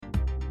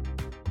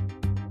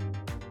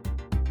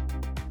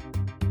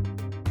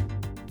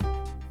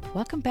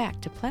Welcome back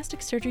to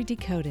Plastic Surgery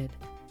Decoded,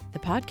 the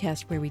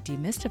podcast where we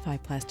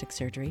demystify plastic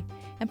surgery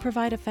and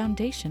provide a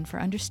foundation for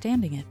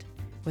understanding it,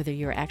 whether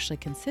you're actually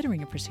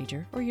considering a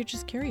procedure or you're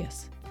just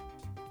curious.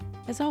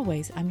 As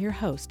always, I'm your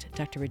host,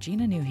 Dr.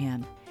 Regina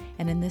Newhan,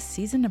 and in this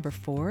season number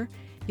 4,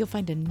 you'll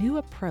find a new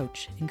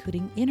approach,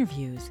 including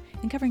interviews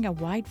and covering a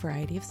wide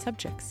variety of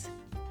subjects.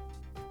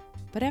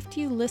 But after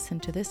you listen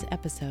to this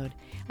episode,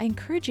 I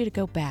encourage you to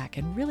go back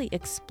and really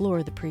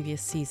explore the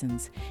previous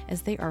seasons,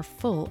 as they are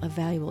full of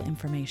valuable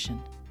information.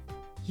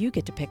 You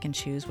get to pick and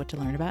choose what to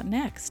learn about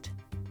next.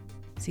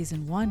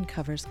 Season 1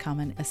 covers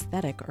common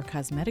aesthetic or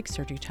cosmetic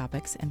surgery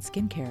topics and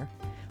skincare,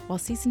 while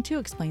Season 2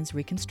 explains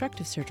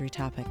reconstructive surgery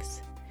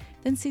topics.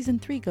 Then Season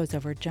 3 goes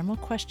over general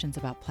questions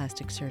about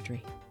plastic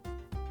surgery.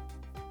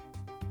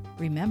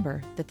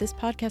 Remember that this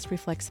podcast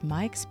reflects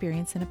my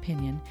experience and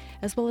opinion,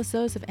 as well as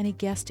those of any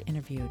guest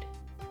interviewed.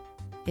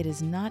 It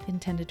is not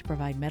intended to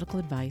provide medical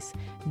advice,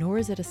 nor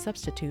is it a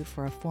substitute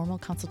for a formal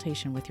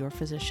consultation with your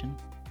physician.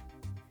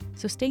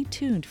 So stay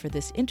tuned for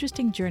this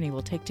interesting journey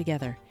we'll take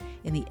together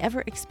in the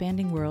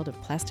ever-expanding world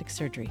of plastic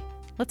surgery.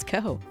 Let's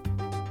go!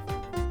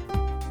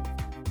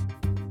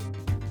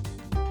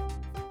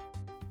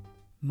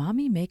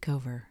 Mommy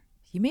makeover.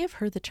 You may have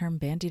heard the term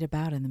bandied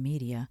about in the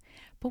media,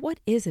 but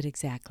what is it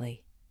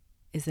exactly?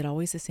 Is it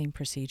always the same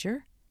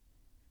procedure?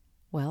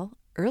 Well,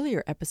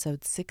 earlier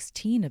episode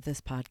 16 of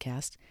this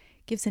podcast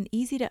gives an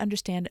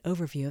easy-to-understand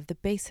overview of the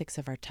basics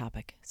of our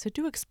topic, so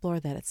do explore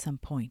that at some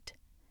point.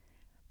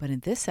 But in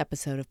this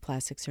episode of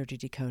Plastic Surgery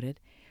Decoded,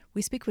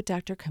 we speak with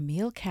Dr.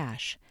 Camille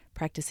Cash,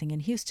 practicing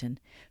in Houston,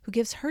 who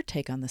gives her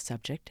take on the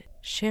subject,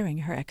 sharing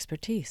her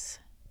expertise.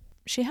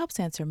 She helps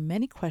answer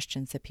many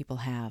questions that people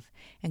have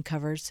and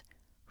covers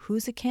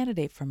who's a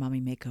candidate for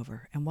mommy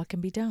makeover and what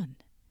can be done.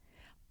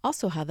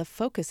 Also, how the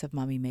focus of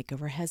mommy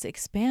makeover has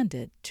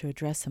expanded to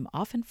address some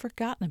often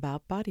forgotten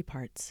about body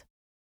parts.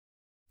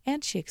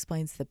 And she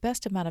explains the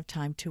best amount of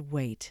time to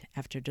wait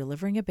after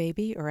delivering a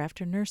baby or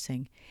after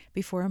nursing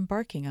before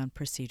embarking on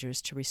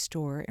procedures to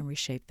restore and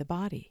reshape the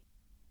body.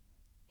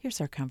 Here's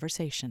our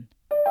conversation.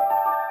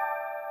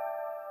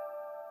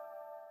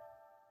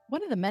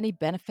 One of the many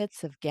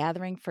benefits of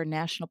gathering for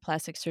National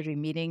Plastic Surgery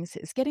meetings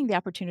is getting the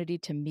opportunity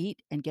to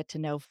meet and get to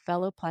know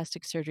fellow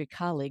plastic surgery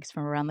colleagues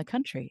from around the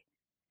country.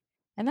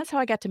 And that's how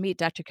I got to meet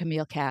Dr.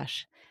 Camille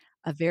Cash,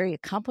 a very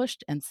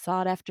accomplished and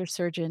sought-after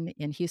surgeon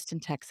in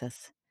Houston,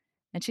 Texas.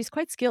 And she's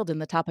quite skilled in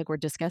the topic we're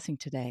discussing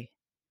today.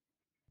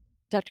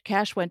 Dr.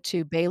 Cash went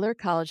to Baylor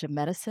College of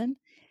Medicine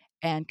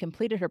and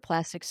completed her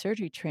plastic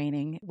surgery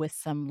training with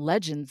some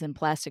legends in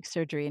plastic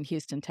surgery in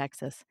Houston,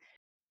 Texas.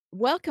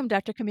 Welcome,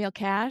 Dr. Camille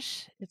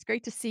Cash. It's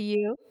great to see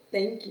you.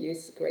 Thank you.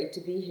 It's great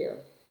to be here.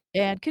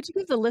 And could you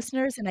give the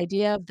listeners an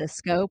idea of the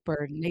scope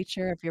or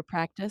nature of your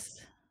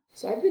practice?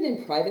 So I've been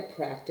in private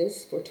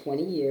practice for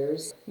 20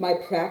 years. My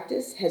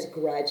practice has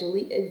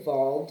gradually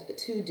evolved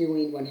to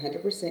doing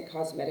 100%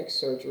 cosmetic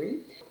surgery.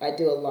 I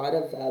do a lot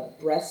of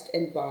breast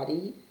and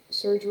body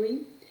surgery,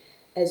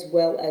 as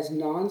well as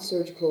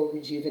non-surgical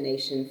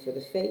rejuvenation for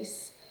the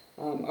face.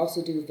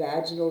 Also do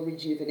vaginal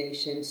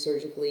rejuvenation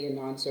surgically and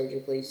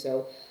non-surgically.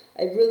 So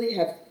I really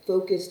have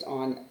focused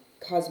on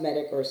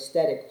cosmetic or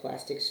aesthetic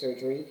plastic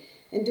surgery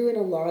and doing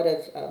a lot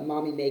of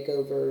mommy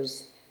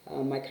makeovers.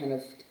 I kind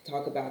of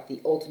talk about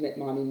the ultimate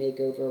mommy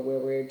makeover, where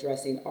we're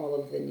addressing all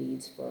of the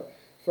needs for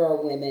our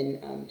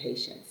women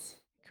patients.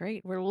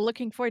 Great. We're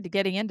looking forward to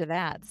getting into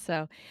that.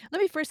 So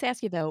let me first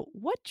ask you, though,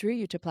 what drew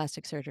you to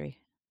plastic surgery?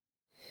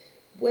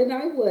 When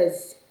I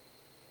was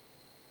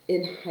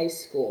in high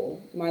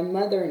school, my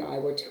mother and I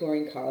were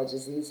touring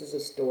colleges, and this is a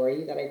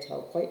story that I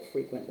tell quite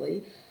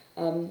frequently.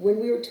 When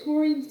we were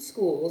touring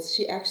schools,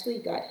 she actually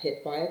got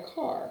hit by a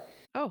car.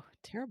 Oh,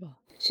 terrible.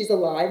 She's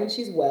alive and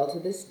she's well to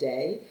this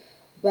day,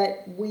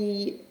 but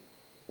we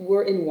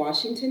were in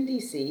Washington,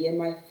 D.C., and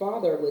my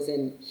father was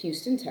in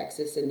Houston,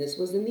 Texas, and this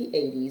was in the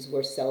 80s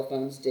where cell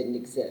phones didn't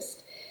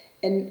exist.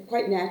 And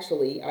quite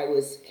naturally, I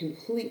was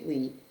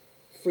completely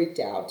freaked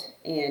out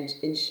and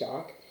in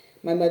shock.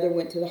 My mother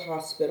went to the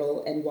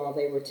hospital, and while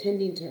they were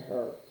tending to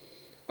her,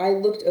 I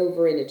looked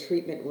over in a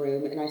treatment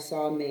room and I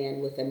saw a man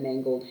with a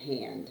mangled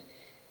hand.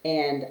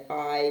 And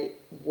I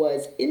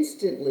was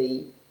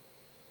instantly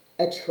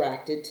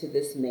attracted to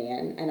this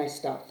man, and I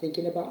stopped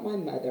thinking about my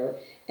mother,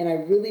 and I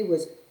really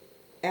was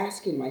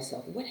asking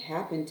myself, what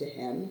happened to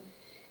him,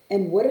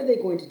 and what are they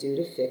going to do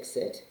to fix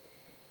it?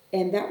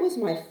 And that was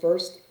my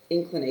first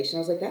inclination. I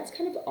was like, that's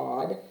kind of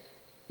odd.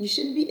 You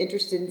shouldn't be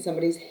interested in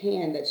somebody's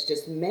hand that's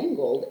just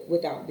mangled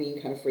without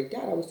being kind of freaked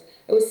out.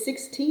 I was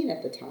 16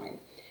 at the time.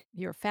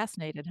 You were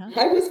fascinated, huh?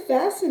 I was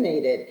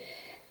fascinated.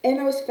 And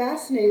I was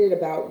fascinated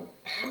about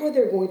how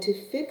they're going to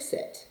fix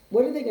it.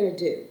 What are they going to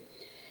do?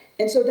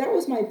 And so that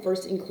was my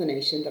first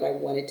inclination, that I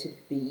wanted to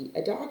be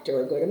a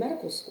doctor or go to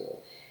medical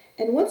school.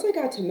 And once I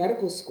got to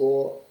medical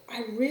school,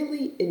 I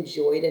really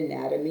enjoyed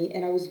anatomy,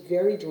 and I was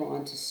very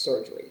drawn to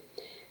surgery.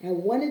 And I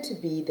wanted to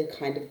be the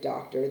kind of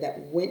doctor that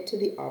went to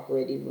the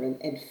operating room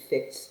and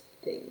fixed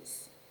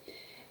things.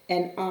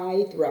 And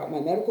I, throughout my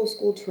medical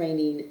school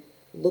training,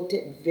 looked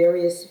at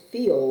various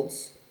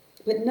fields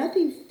but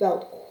nothing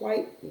felt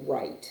quite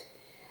right.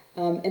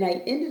 And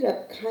I ended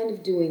up kind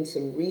of doing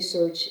some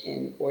research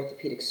in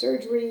orthopedic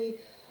surgery,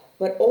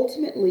 but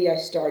ultimately I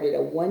started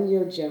a 1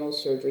 year general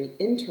surgery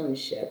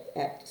internship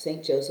at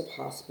St. Joseph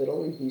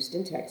Hospital in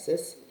Houston,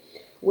 Texas,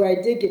 where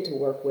I did get to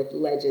work with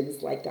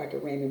legends like Dr.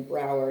 Raymond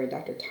Brower and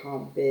Dr.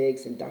 Tom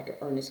Biggs and Dr.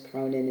 Ernest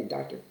Cronin and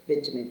Dr.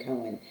 Benjamin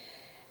Cohen.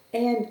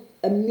 And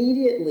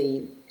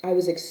immediately I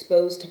was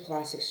exposed to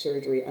plastic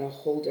surgery on a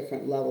whole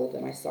different level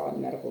than I saw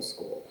in medical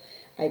school.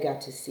 I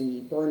got to see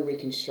burn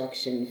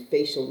reconstruction,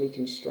 facial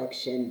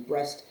reconstruction,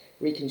 breast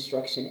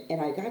reconstruction, and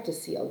I got to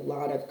see a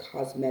lot of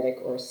cosmetic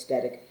or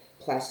aesthetic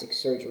plastic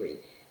surgery.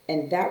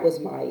 And that was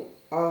my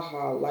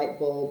aha light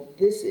bulb.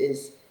 This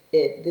is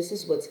it. This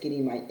is what's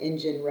getting my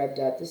engine revved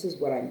up. This is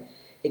what I'm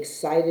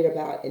excited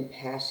about and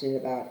passionate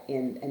about.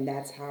 And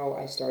that's how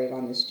I started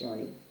on this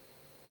journey.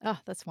 Oh,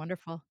 that's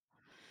wonderful.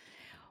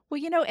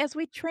 Well, as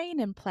we train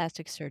in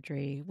plastic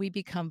surgery, we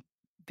become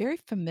very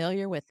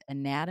familiar with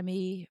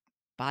anatomy,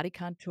 body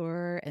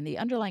contour, and the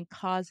underlying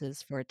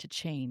causes for it to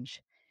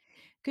change.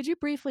 Could you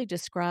briefly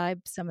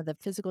describe some of the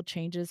physical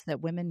changes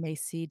that women may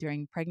see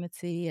during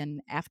pregnancy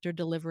and after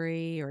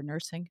delivery or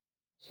nursing?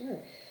 Sure.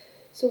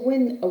 So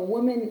when a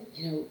woman,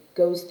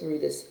 goes through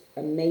this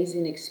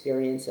amazing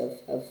experience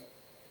of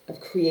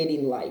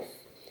creating life,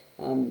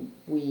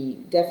 we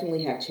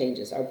definitely have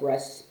changes. Our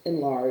breasts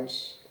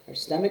enlarge, our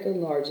stomach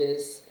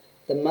enlarges,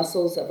 the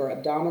muscles of our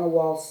abdominal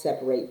wall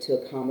separate to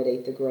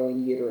accommodate the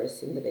growing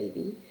uterus and the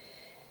baby.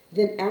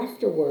 Then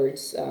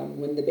afterwards,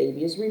 when the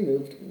baby is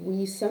removed,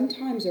 we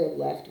sometimes are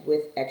left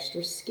with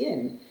extra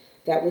skin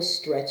that was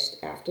stretched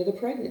after the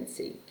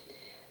pregnancy.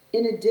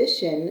 In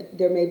addition,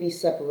 there may be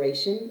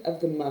separation of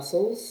the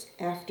muscles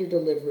after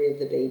delivery of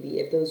the baby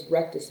if those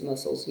rectus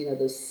muscles,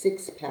 those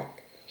six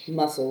pack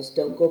muscles,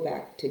 don't go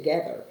back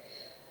together.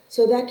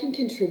 So that can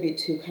contribute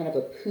to kind of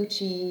a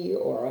poochy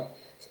or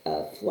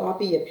a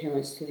floppy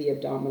appearance to the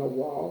abdominal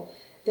wall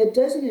that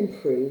doesn't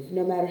improve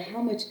no matter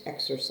how much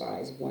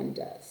exercise one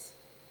does.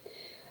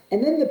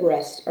 And then the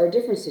breasts are a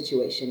different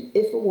situation.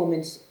 If a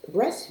woman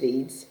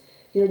breastfeeds,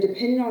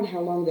 depending on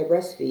how long they're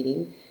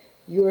breastfeeding,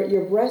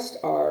 your breasts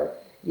are,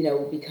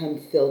 become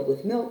filled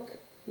with milk.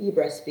 You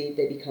breastfeed,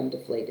 they become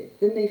deflated.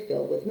 Then they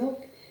fill with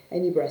milk,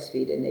 and you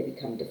breastfeed, and they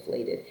become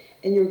deflated.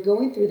 And you're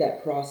going through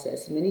that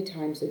process many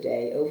times a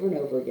day, over and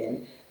over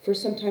again, for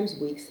sometimes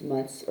weeks,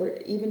 months, or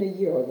even a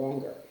year or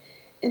longer.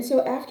 And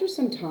so after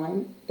some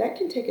time, that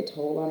can take a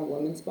toll on a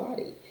woman's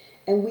body.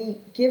 And we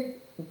give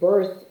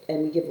birth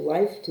and we give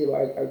life to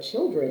our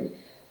children,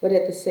 but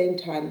at the same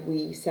time,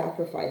 we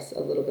sacrifice a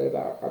little bit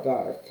about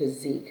our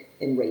physique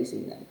in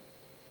raising them.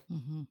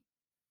 Mhm.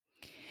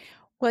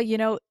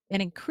 Well,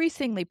 an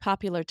increasingly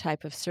popular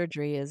type of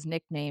surgery is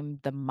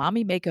nicknamed the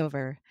mommy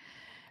makeover.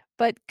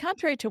 But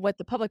contrary to what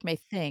the public may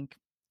think,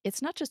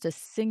 it's not just a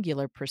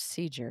singular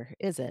procedure,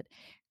 is it?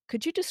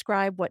 Could you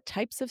describe what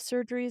types of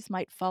surgeries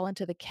might fall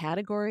into the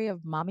category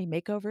of mommy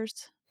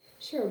makeovers?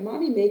 Sure,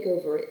 mommy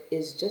makeover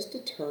is just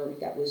a term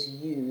that was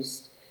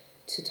used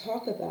to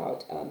talk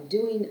about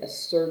doing a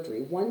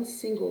surgery, one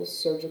single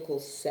surgical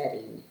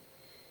setting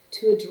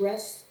to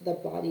address the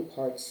body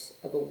parts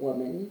of a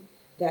woman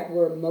that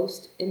were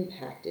most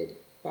impacted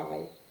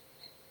by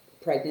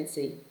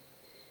pregnancy.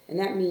 And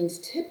that means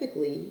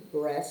typically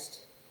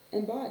breast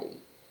and body.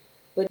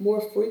 But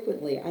more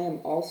frequently, I am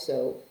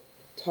also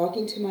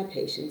talking to my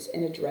patients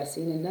and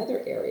addressing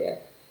another area,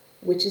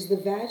 which is the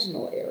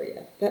vaginal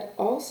area, that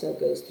also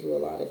goes through a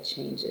lot of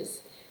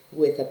changes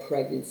with a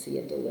pregnancy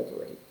and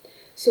delivery.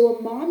 So,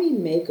 a mommy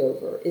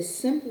makeover is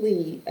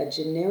simply a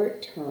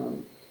generic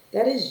term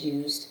that is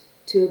used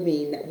to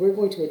mean that we're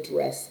going to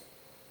address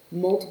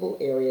multiple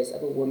areas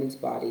of a woman's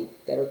body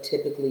that are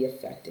typically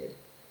affected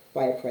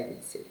by a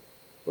pregnancy: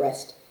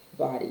 breast,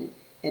 body,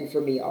 and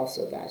for me,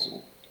 also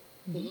vaginal.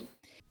 Mhm.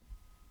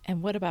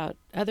 And what about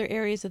other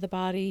areas of the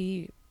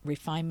body,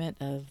 refinement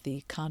of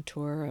the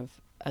contour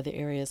of other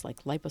areas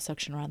like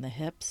liposuction around the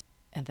hips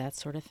and that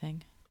sort of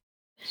thing?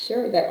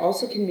 Sure, that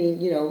also can mean,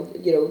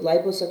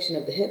 liposuction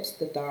of the hips,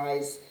 the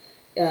thighs,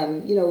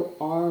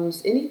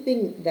 arms,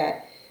 anything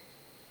that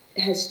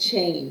has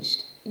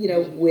changed,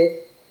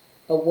 with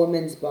a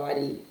woman's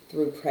body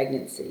through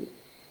pregnancy.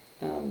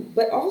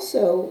 But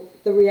also,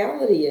 the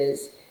reality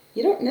is,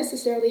 you don't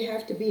necessarily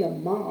have to be a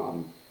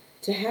mom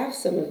to have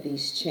some of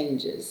these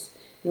changes.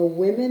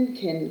 Women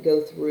can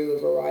go through a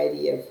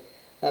variety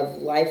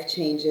of life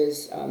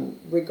changes,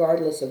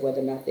 regardless of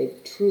whether or not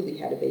they've truly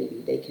had a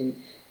baby. They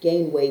can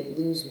gain weight,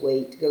 lose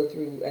weight, go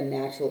through a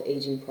natural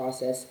aging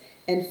process,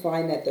 and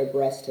find that their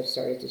breasts have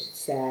started to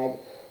sag,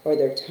 or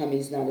their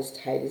tummy's not as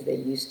tight as they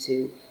used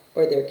to,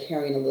 or they're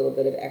carrying a little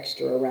bit of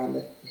extra around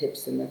the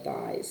hips and the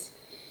thighs.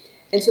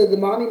 And so the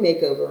mommy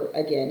makeover,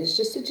 again, is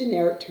just a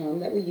generic term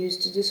that we use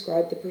to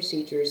describe the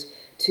procedures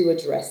to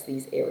address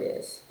these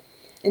areas.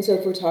 And so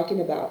if we're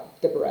talking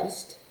about the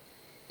breast,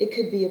 it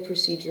could be a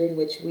procedure in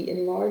which we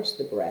enlarge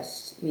the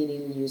breast,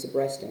 meaning we use a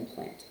breast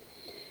implant.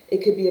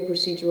 It could be a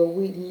procedure where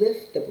we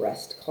lift the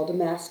breast, called a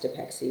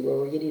mastopexy, where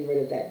we're getting rid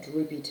of that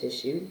droopy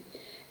tissue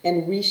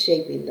and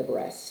reshaping the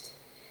breast.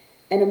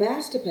 And a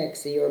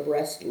mastopexy or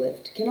breast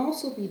lift can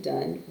also be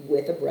done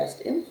with a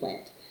breast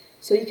implant.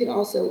 So you can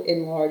also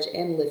enlarge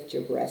and lift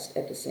your breast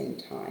at the same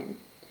time.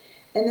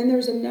 And then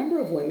there's a number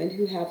of women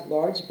who have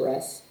large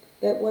breasts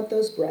that want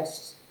those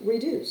breasts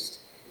reduced.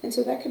 And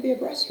so that could be a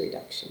breast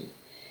reduction.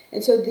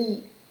 And so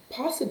the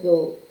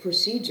possible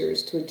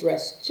procedures to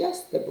address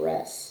just the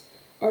breasts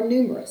are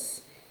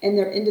numerous and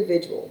they're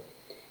individual.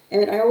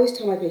 And I always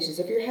tell my patients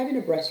if you're having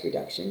a breast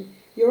reduction,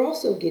 you're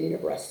also getting a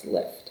breast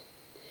lift.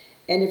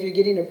 And if you're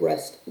getting a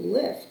breast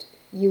lift,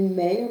 you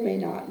may or may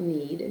not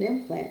need an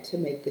implant to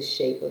make the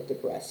shape of the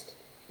breast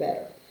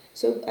better.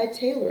 So I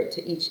tailor it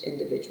to each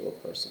individual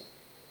person.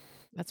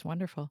 That's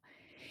wonderful.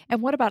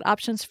 And what about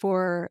options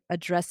for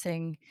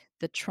addressing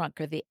the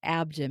trunk or the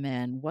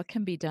abdomen? What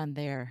can be done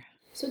there?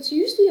 So it's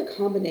usually a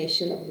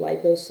combination of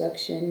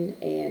liposuction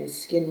and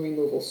skin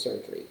removal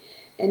surgery.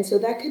 And so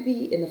that could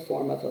be in the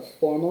form of a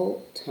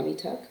formal tummy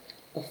tuck,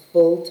 a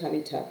full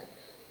tummy tuck,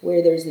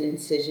 where there's an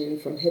incision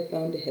from hip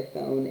bone to hip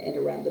bone and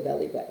around the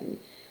belly button,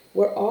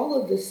 where all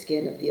of the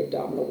skin of the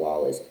abdominal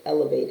wall is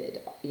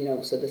elevated,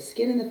 so the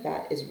skin and the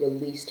fat is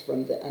released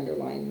from the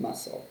underlying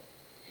muscle.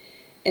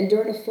 And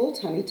during a full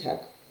tummy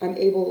tuck, I'm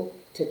able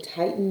to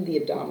tighten the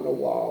abdominal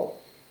wall,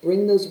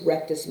 bring those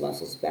rectus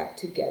muscles back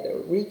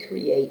together,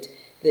 recreate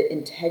the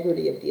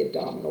integrity of the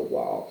abdominal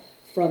wall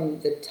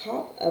from the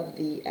top of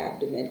the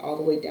abdomen all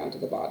the way down to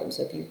the bottom.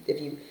 So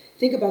if you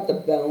think about the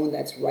bone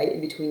that's right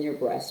in between your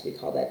breasts, we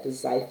call that the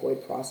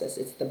xiphoid process.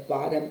 It's the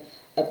bottom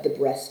of the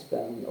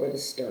breastbone or the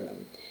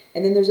sternum.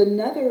 And then there's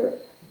another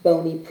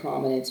bony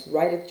prominence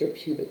right at your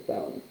pubic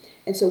bone.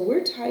 And so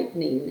we're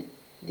tightening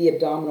the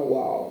abdominal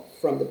wall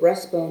from the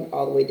breastbone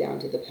all the way down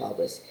to the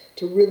pelvis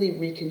to really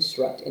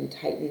reconstruct and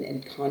tighten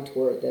and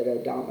contour that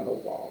abdominal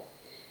wall.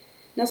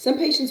 Now, some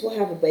patients will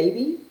have a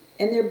baby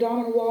and their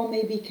abdominal wall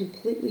may be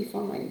completely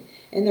fine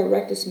and their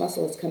rectus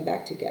muscle has come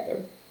back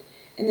together.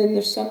 And then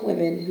there's some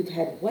women who've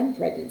had one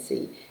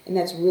pregnancy and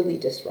that's really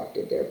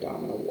disrupted their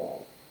abdominal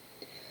wall.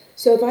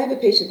 So if I have a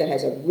patient that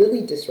has a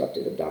really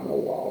disrupted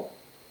abdominal wall,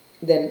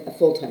 then a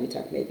full tummy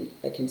tuck may be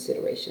a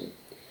consideration.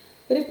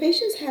 But if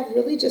patients have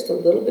really just a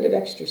little bit of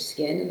extra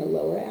skin in the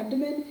lower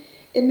abdomen,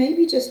 it may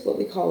be just what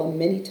we call a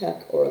mini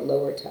tuck or a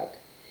lower tuck,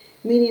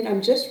 meaning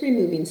I'm just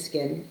removing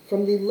skin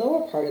from the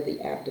lower part of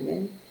the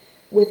abdomen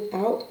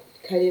without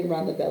cutting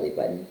around the belly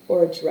button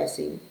or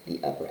addressing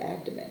the upper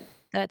abdomen.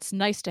 That's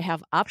nice to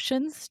have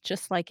options,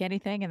 just like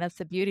anything. And that's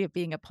the beauty of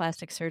being a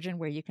plastic surgeon,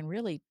 where you can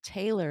really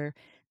tailor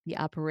the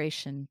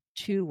operation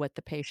to what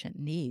the patient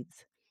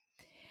needs.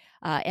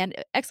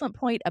 Excellent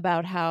point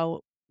about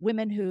how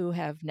women who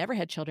have never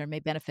had children may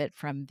benefit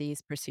from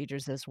these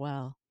procedures as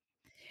well.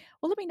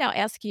 Well, let me now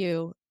ask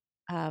you,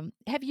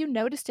 have you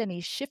noticed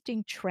any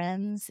shifting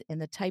trends in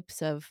the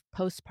types of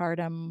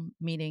postpartum,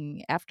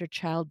 meaning after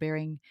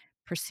childbearing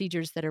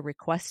procedures that are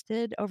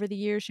requested over the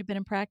years you've been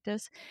in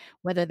practice?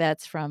 Whether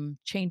that's from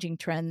changing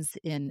trends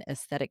in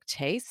aesthetic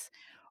tastes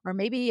or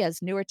maybe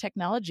as newer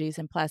technologies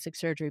in plastic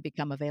surgery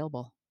become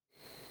available?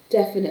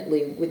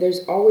 Definitely, there's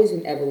always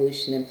an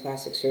evolution in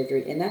plastic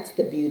surgery, and that's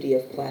the beauty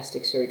of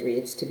plastic surgery.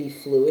 It's to be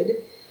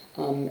fluid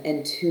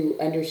and to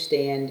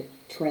understand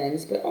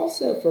trends, but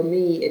also for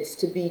me, it's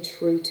to be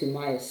true to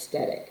my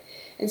aesthetic.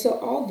 And so,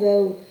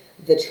 although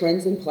the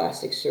trends in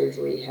plastic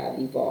surgery have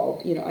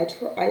evolved,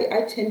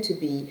 I tend to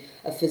be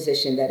a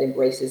physician that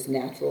embraces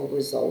natural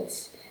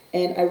results,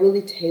 and I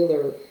really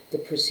tailor the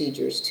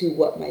procedures to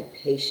what my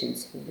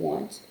patients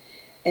want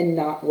and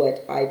not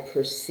what I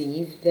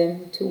perceive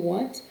them to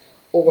want.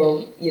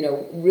 Or,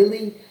 Mhm.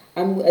 really,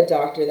 I'm a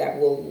doctor that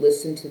will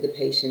listen to the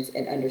patients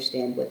and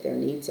understand what their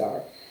needs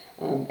are.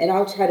 And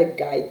I'll try to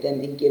guide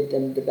them and give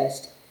them the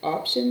best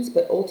options,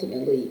 but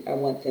ultimately, I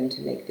want them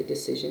to make the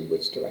decision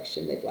which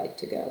direction they'd like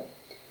to go.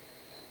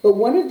 But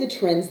one of the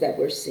trends that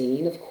we're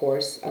seeing, of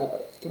course,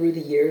 through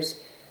the years,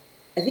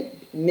 I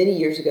think many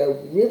years ago,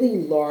 really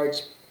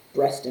large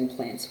breast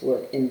implants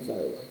were in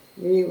vogue.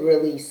 We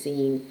really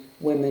seen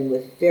women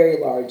with very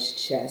large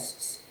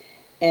chests.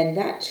 And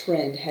that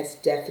trend has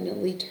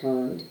definitely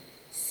turned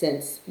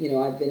since,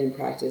 I've been in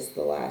practice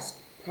the last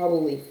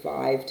probably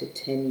 5 to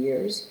 10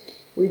 years.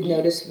 We've Mhm.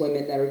 noticed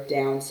women that are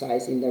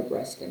downsizing their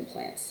breast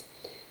implants.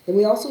 Then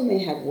we also may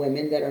have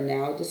women that are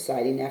now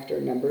deciding after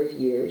a number of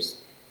years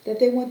that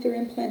they want their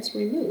implants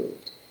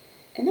removed.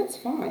 And that's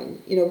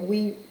fine.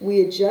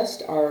 We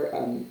adjust our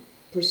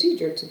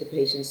procedure to the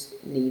patient's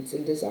needs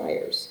and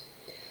desires.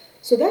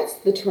 So that's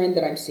the trend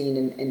that I'm seeing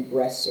in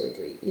breast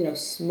surgery.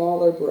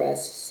 Smaller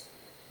breasts,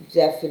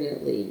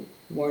 definitely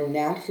more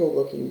natural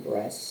looking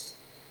breasts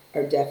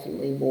are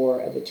definitely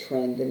more of a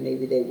trend than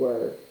maybe they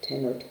were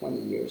 10 or 20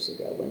 years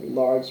ago when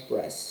large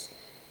breasts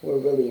were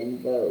really in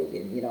vogue.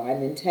 And,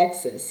 I'm in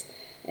Texas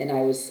and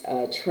I was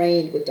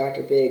trained with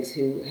Dr. Biggs,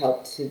 who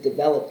helped to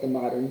develop the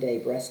modern day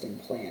breast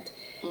implant.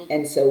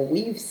 And so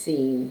we've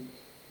seen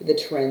the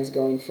trends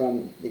going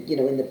from,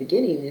 in the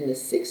beginning, in the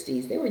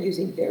 60s, they were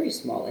using very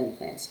small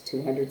implants,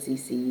 200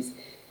 cc's,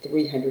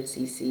 300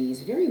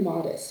 cc's, very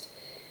modest.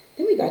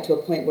 Then we got to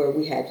a point where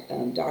we had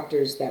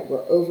doctors that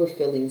were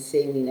overfilling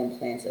saline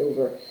implants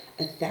over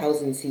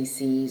 1,000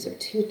 cc's or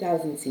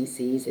 2,000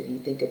 cc's. If you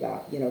think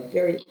about,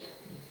 very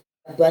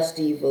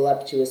busty,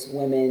 voluptuous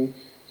women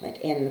like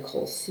Anna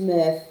Nicole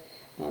Smith.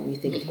 You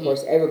think, of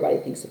course, everybody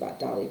thinks about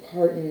Dolly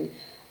Parton.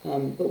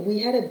 But we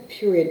had a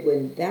period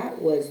when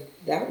that was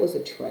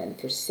a trend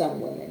for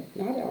some women,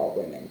 not all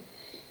women.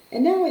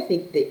 And now I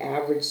think the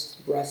average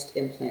breast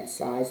implant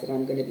size that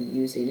I'm going to be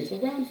using is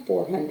around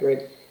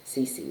 400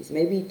 cc's,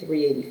 maybe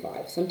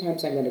 385.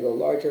 Sometimes I'm going to go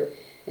larger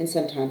and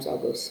sometimes I'll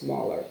go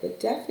smaller, but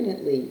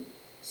definitely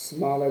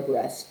smaller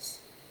breasts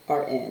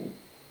are in.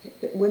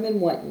 Women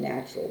want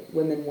natural,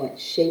 women want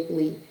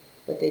shapely,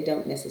 but they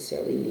don't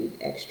necessarily need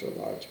extra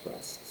large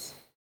breasts.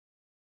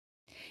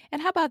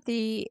 And how about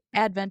the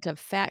advent of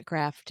fat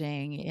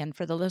grafting? And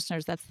for the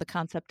listeners, that's the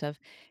concept of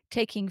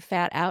taking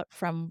fat out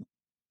from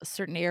a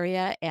certain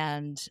area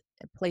and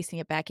placing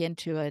it back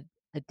into a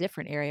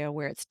different area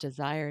where it's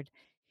desired,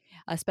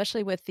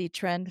 especially with the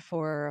trend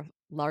for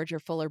larger,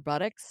 fuller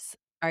buttocks.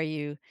 Are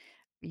you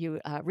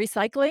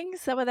recycling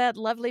some of that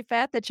lovely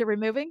fat that you're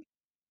removing?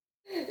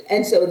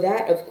 And so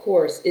that, of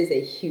course, is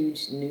a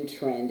huge new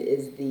trend,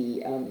 is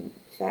the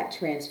fat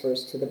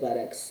transfers to the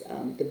buttocks.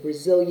 The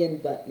Brazilian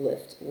butt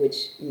lift,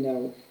 which,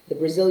 the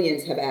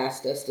Brazilians have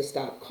asked us to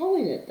stop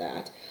calling it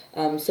that.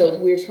 So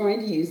we're trying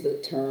to use the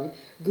term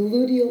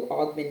gluteal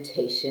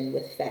augmentation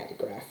with fat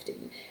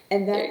grafting.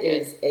 And that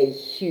is a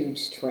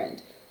huge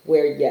trend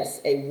where,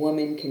 yes, a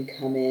woman can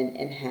come in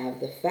and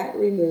have the fat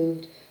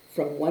removed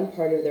from one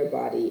part of their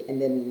body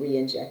and then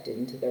re-injected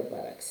into their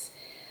buttocks.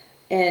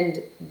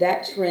 And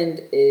that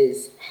trend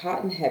is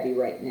hot and heavy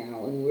right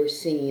now, and we're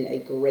seeing a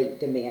great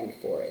demand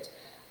for it.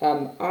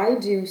 I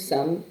do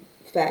some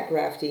fat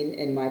grafting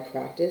in my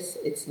practice.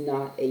 It's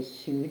not a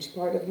huge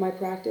part of my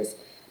practice,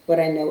 but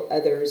I know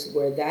others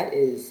where that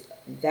is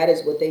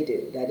what they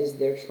do. That is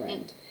their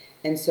trend,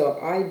 and so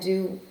I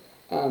do.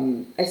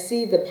 I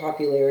see the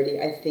popularity.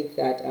 I think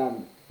that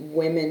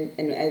women,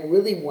 and I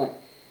really want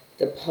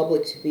the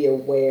public to be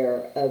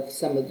aware of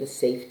some of the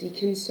safety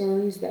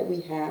concerns that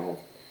we have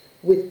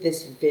with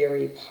this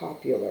very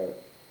popular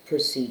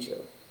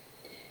procedure.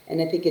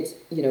 And I think it's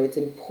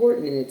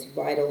important and it's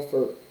vital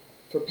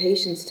for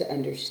patients to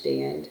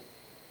understand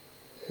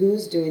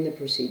who's doing the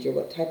procedure,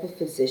 what type of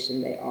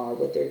physician they are,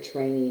 what their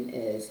training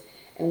is,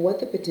 and what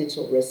the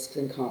potential risks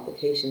and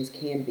complications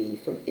can be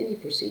from any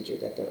procedure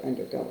that they're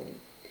undergoing.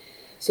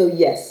 So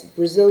yes,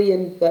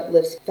 Brazilian butt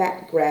lifts,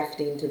 fat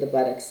grafting to the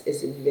buttocks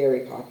is very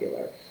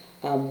popular.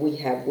 We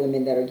have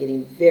women that are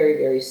getting very,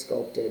 very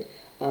sculpted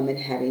and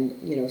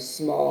having,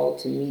 small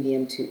to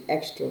medium to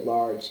extra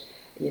large,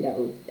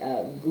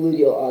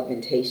 gluteal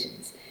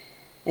augmentations.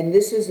 And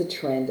this is a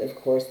trend, of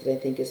course, that I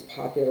think is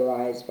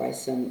popularized by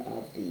some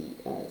of the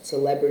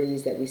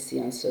celebrities that we see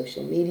on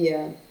social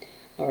media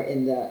or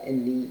in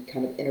the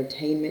kind of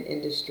entertainment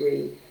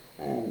industry.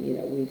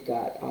 We've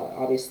got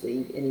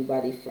obviously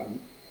anybody from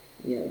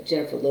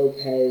Jennifer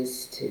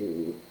Lopez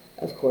to,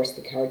 of course,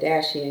 the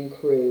Kardashian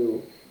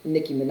crew,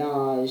 Nicki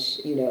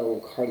Minaj,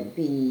 Cardi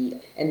B,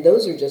 and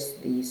those are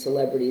just the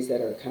celebrities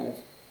that are kind of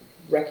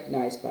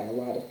recognized by a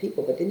lot of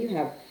people. But then you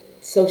have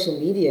social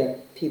media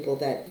people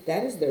that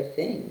is their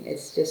thing.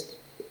 It's just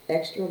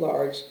extra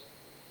large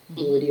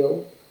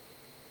gluteal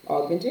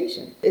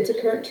augmentation. It's a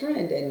current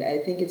trend, and I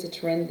think it's a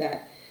trend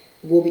that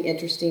will be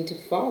interesting to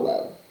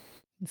follow.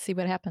 And see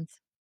what happens.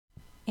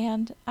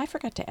 And I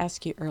forgot to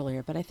ask you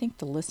earlier, but I think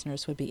the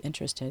listeners would be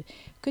interested.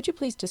 Could you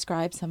please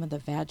describe some of the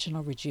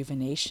vaginal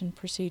rejuvenation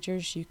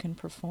procedures you can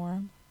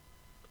perform?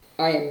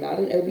 I am not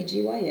an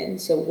OBGYN,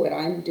 so what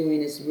I'm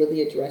doing is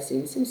really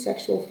addressing some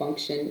sexual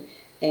function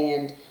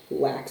and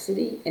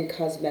laxity and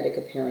cosmetic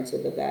appearance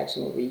of the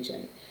vaginal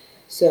region.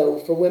 So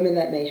for women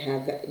that may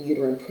have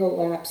uterine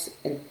prolapse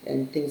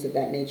and things of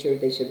that nature,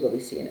 they should really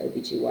see an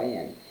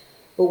OBGYN.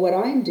 But what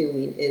I'm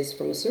doing is,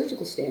 from a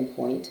surgical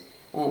standpoint,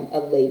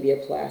 a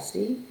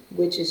labiaplasty,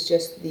 which is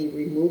just the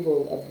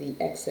removal of the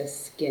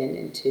excess skin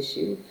and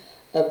tissue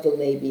of the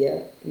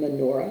labia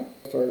minora.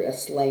 For a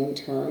slang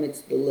term,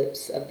 it's the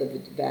lips of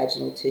the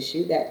vaginal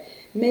tissue that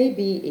may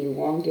be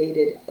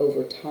elongated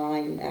over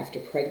time after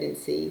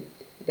pregnancy.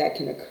 That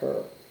can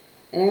occur.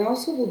 And I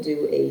also will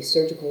do a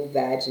surgical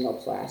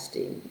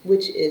vaginoplasty,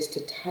 which is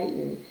to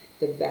tighten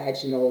the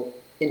vaginal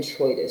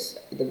introitus,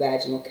 the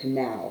vaginal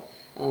canal,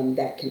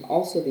 that can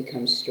also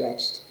become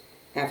stretched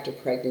after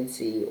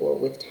pregnancy or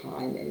with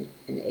time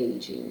and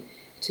aging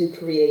to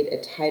create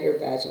a tighter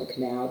vaginal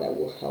canal that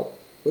will help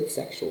with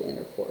sexual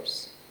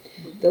intercourse.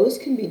 Those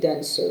can be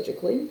done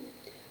surgically,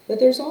 but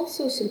there's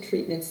also some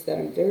treatments that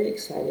I'm very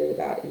excited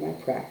about in my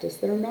practice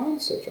that are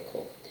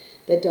non-surgical,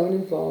 that don't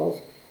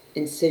involve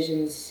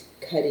incisions,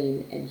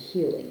 cutting, and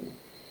healing.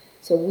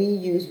 So we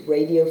use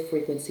radio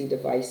frequency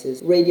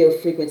devices. Radio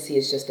frequency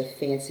is just a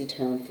fancy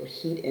term for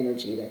heat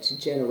energy that's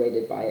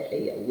generated by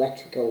an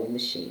electrical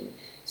machine.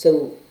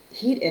 So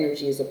heat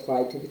energy is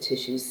applied to the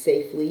tissues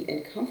safely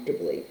and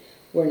comfortably.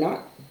 We're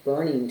not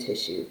burning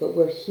tissue, but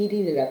we're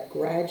heating it up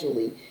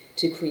gradually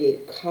to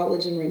create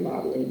collagen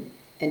remodeling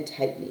and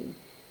tightening.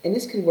 And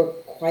this can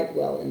work quite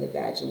well in the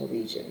vaginal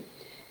region.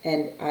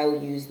 And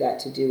I'll use that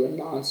to do a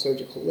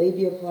non-surgical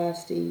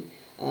labiaplasty,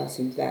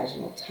 some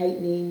vaginal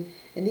tightening.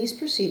 And these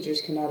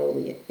procedures can not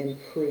only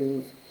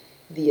improve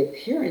the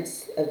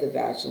appearance of the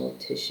vaginal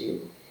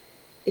tissue,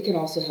 it can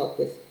also help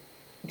with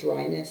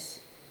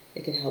dryness,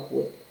 it can help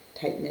with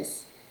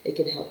tightness, it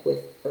can help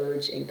with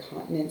urge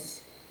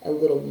incontinence, a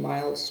little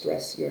mild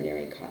stress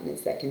urinary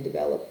incontinence that can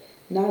develop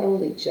not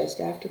only just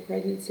after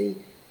pregnancy,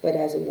 but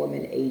as a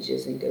woman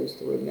ages and goes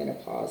through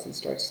menopause and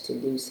starts to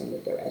lose some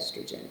of their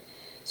estrogen.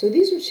 So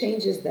these are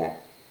changes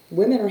that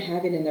women are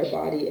having in their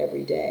body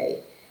every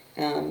day.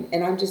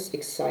 And I'm just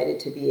excited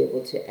to be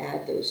able to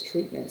add those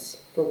treatments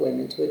for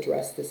women to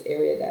address this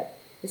area that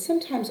is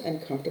sometimes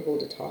uncomfortable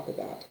to talk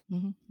about.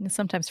 It's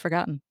sometimes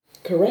forgotten.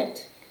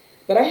 Correct.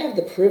 But I have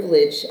the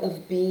privilege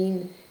of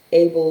being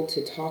able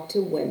to talk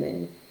to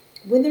women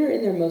when they're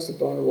in their most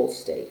vulnerable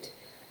state.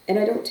 And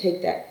I don't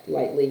take that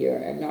lightly, or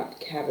I'm not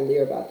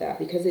cavalier about that,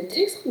 because it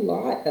takes a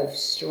lot of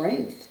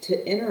strength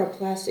to enter a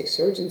plastic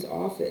surgeon's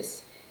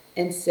office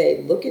and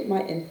say, look at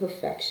my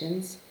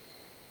imperfections,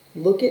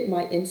 look at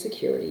my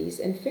insecurities,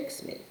 and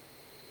fix me.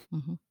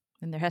 hmm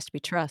And there has to be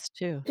trust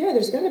too. Yeah,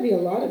 there's got to be a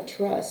lot of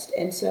trust.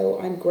 And so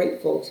I'm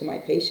grateful to my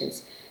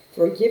patients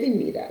for giving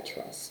me that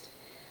trust.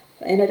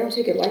 And I don't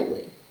take it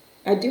lightly.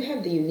 I do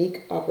have the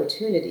unique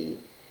opportunity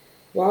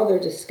while they're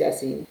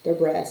discussing their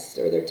breast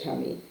or their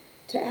tummy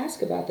to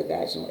ask about the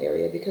vaginal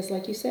area because,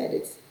 like you said,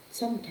 it's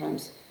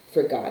sometimes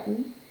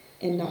forgotten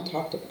and not hmm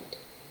talked about.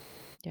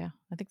 Yeah,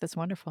 I think that's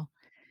wonderful.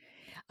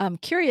 I'm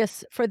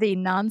curious for the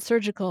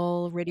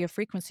non-surgical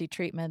radiofrequency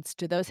treatments,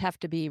 do those have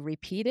to be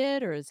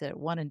repeated or is it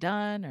one and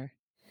done or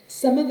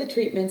Some of the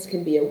treatments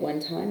can be a one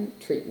time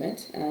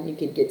treatment. You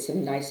can get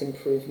some nice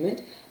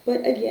improvement.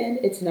 But again,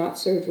 it's not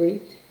surgery.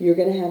 You're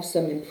going to have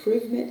some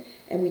improvement.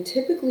 And we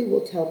typically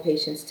will tell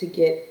patients to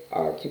get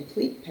our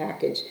complete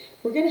package.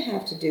 We're going to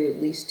have to do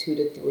at least 2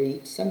 to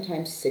 3,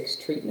 sometimes 6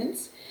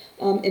 treatments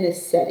in a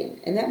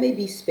setting. And that may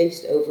be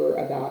spaced over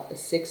about a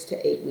 6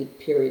 to 8 week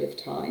period of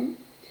time.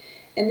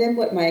 And then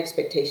what my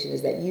expectation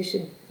is that you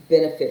should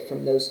benefit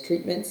from those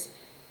treatments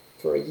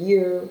for a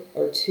year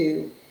or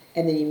two,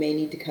 and then you may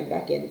need to come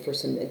back in for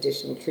some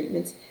additional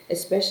treatments,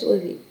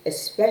 especially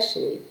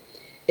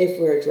if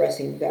we're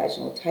addressing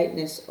vaginal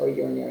tightness or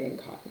urinary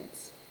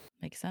incontinence.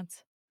 makes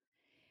sense?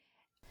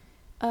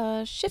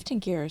 Shifting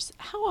gears,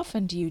 how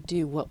often do you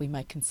do what we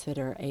might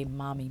consider a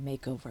mommy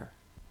makeover?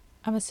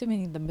 I'm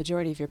assuming the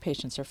majority of your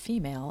patients are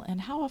female,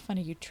 and how often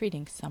are you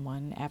treating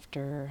someone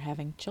after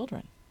having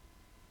children?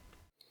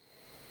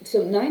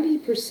 So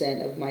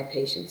 90% of my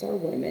patients are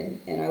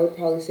women, and I would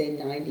probably say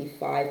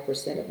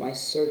 95% of my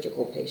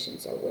surgical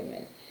patients are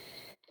women.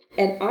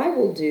 And I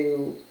will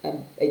do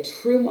a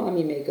true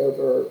mommy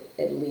makeover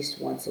at least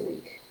once a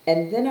week.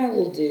 And then I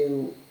will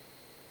do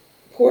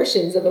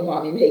portions of a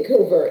mommy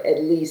makeover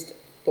at least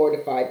 4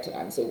 to 5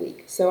 times a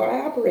week. So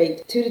I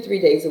operate 2 to 3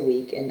 days a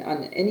week, and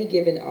on any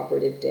given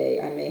operative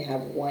day, I may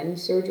have one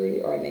surgery,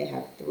 or I may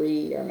have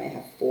three, or I may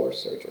have 4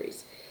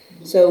 surgeries.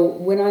 So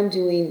when I'm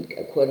doing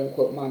a quote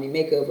unquote mommy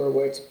makeover,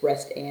 where it's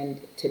breast and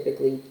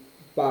typically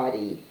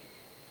body,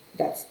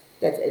 that's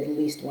at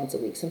least once a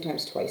week,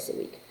 sometimes twice a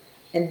week.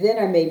 And then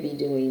I may be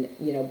doing,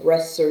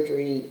 breast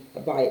surgery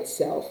by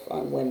itself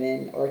on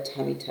women, or a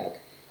tummy tuck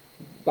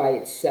by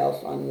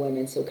itself on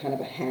women, so kind of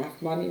a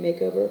half mommy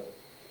makeover,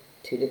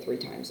 2 to 3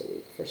 times a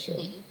week for sure.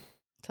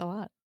 It's a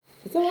lot.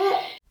 It's a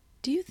lot.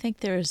 Do you think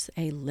there's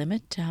a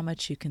limit to how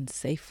much you can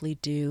safely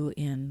do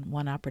in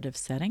one operative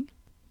setting?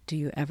 Do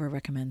you ever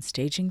recommend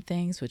staging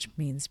things, which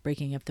means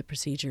breaking up the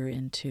procedure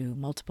into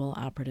multiple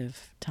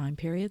operative time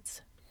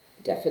periods?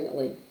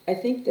 Definitely. I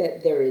think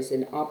that there is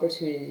an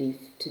opportunity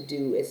to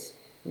do as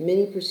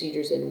many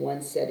procedures in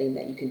one setting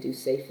that you can do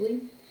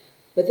safely.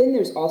 But then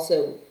there's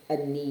also a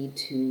need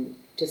to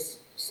just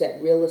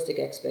set realistic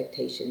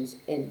expectations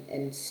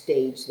and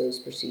stage those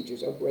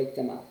procedures or break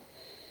them up.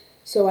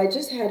 So I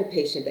just had a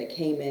patient that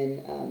came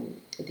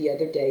in the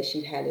other day.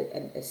 She'd had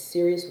a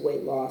serious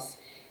weight loss,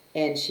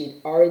 and she'd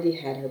already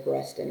had her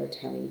breast and her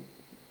tummy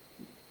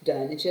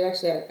done, and she'd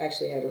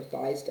actually had her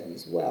thighs done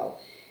as well.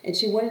 And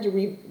she wanted to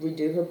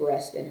redo her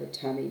breast and her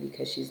tummy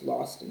because she's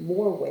lost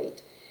more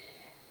weight,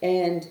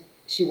 and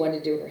she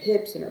wanted to do her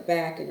hips and her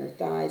back and her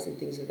thighs and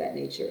things of that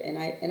nature. And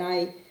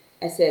I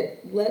said,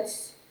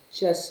 let's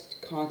just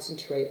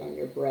concentrate on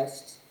your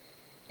breasts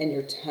and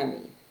your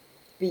tummy,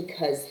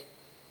 because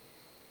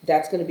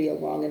that's going to be a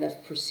long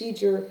enough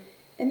procedure.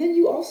 And then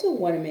you also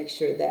want to make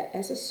sure that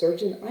as a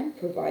surgeon, I'm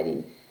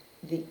providing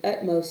the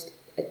utmost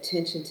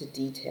attention to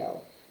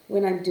detail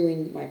when I'm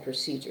doing my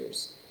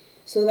procedures.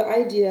 So the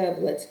idea of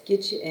let's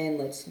get you in,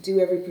 let's do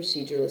every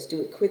procedure, let's do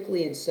it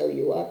quickly and sew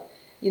you up,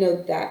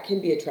 that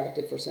can be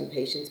attractive for some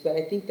patients. But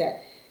I think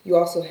that you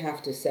also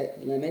have to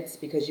set limits,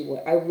 because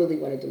I really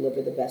want to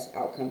deliver the best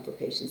outcome for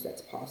patients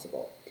that's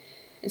possible.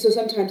 And so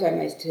sometimes I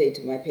might say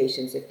to my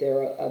patients, if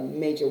they're a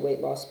major weight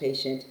loss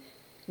patient,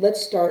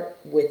 let's start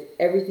with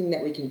everything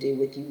that we can do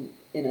with you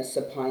in a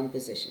supine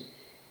position.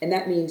 And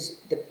that means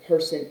the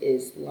person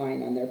is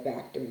lying on their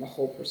back during the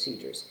whole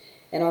procedures.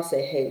 And I'll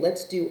say, hey,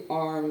 let's do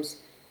arms,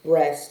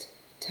 breast,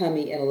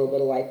 tummy, and a little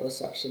bit of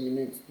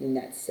liposuction in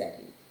that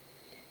setting.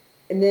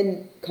 And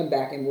then come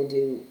back and we'll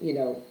do,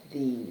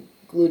 the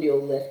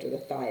gluteal lift or the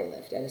thigh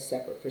lift at a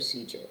separate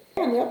procedure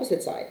on the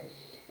opposite side.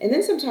 And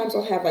then sometimes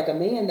I'll have like a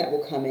man that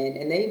will come in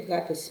and they've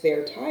got the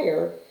spare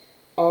tire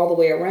all the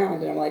way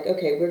around. And I'm like,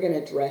 okay, we're going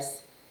to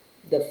dress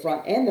the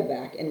front and the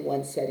back in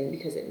one setting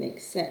because it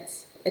makes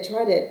sense. I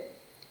try to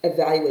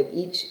evaluate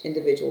each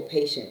individual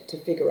patient to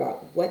figure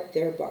out what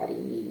their body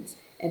needs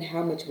and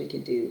how much we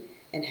can do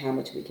and how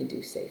much we can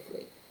do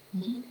safely.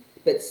 Mm-hmm.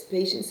 But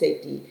patient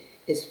safety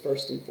is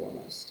first and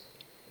foremost.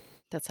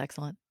 That's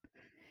excellent.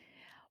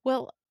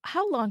 Well,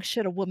 how long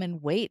should a woman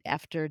wait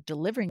after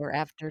delivering or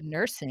after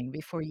nursing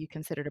before you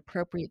consider it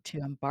appropriate to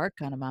embark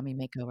on a mommy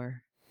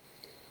makeover?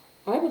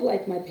 I would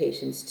like my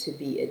patients to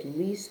be at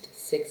least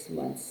 6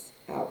 months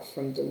out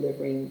from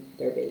delivering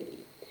their baby.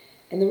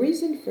 And the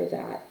reason for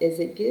that is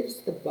it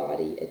gives the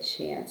body a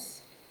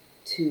chance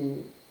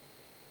to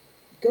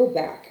go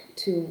back,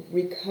 to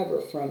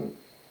recover from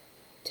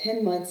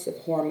 10 months of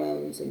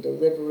hormones and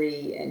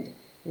delivery and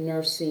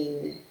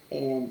nursing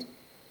and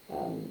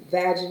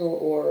vaginal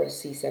or a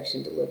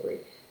C-section delivery.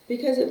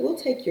 Because it will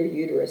take your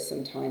uterus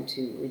some time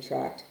to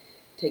retract.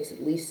 It takes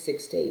at least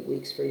 6 to 8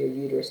 weeks for your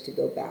uterus to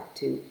go back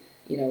to,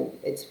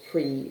 its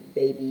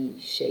pre-baby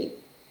shape.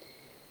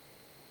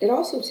 It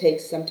also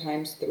takes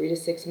sometimes 3 to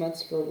 6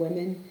 months for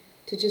women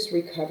to just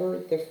recover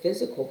their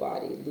physical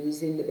body,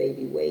 losing the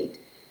baby weight,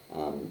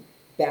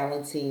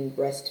 balancing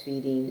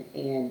breastfeeding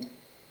and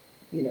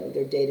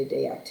their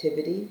day-to-day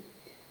activity.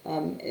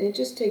 And it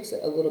just takes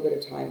a little bit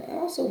of time. I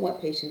also want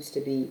patients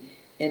to be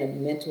in a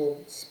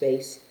mental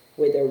space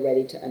where they're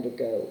ready to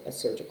undergo a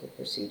surgical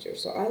procedure.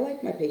 So I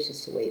like my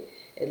patients to wait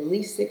at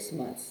least 6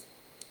 months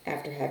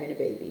after having a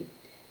baby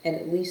and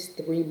at least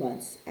 3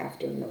 months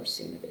after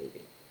nursing the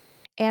baby.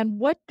 And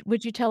what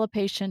would you tell a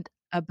patient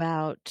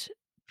about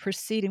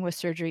proceeding with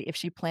surgery if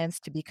she plans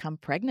to become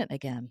pregnant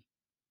again?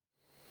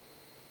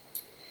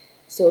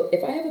 So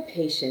if I have a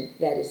patient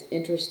that is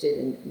interested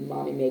in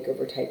mommy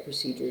makeover type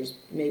procedures,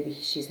 maybe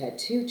she's had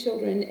 2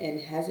 children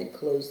and hasn't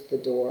closed the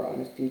door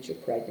on a future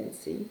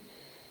pregnancy,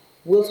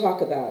 we'll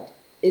talk about,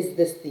 is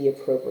this the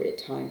appropriate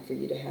time for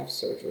you to have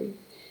surgery?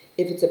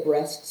 If it's a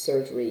breast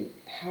surgery,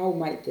 how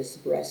might this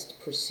breast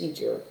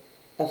procedure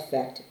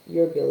affect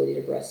your ability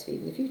to breastfeed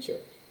in the future?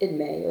 It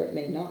may or it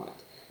may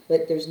not.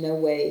 But there's no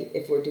way,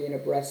 if we're doing a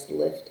breast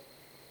lift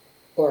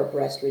or a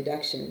breast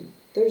reduction,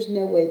 there's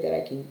no way that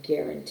I can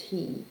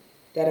guarantee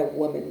that a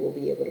woman will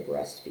be able to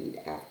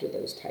breastfeed after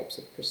those types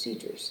of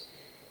procedures.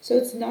 So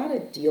it's not a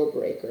deal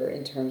breaker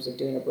in terms of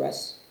doing a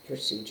breast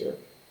procedure.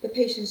 The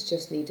patients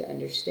just need to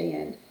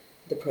understand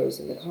the pros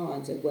and the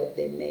cons and what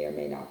they may or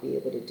may not be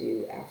able to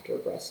do after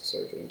breast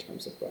surgery in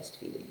terms of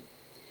breastfeeding.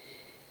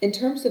 In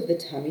terms of the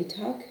tummy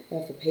tuck,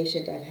 if a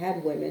patient, I've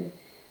had women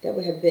that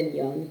would have been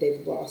young,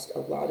 they've lost a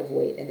lot of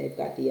weight and they've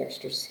got the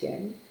extra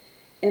skin,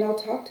 and I'll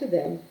talk to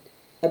them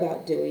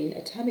about doing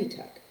a tummy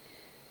tuck.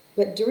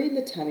 But during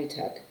the tummy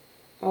tuck,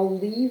 I'll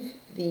leave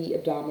the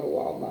abdominal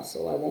wall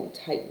muscle, I won't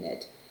tighten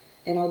it,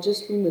 and I'll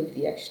just remove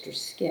the extra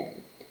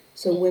skin.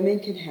 So women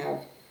can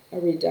have a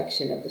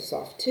reduction of the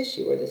soft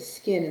tissue or the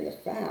skin and the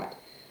fat,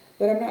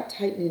 but I'm not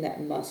tightening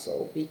that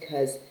muscle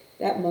because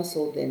that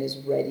muscle then is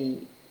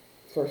ready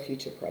for a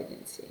future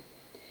pregnancy.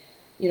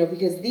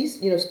 Because these,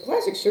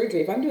 plastic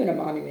surgery, if I'm doing a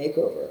mommy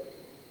makeover,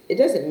 it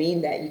doesn't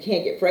mean that you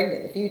can't get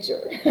pregnant in the future.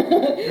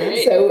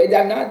 Right. So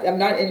I'm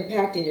not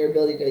impacting your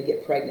ability to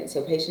get pregnant.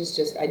 So patients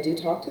I do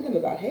talk to them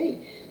about,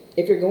 hey,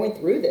 if you're going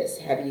through this,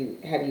 have you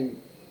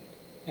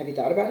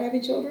thought about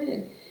having children?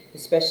 And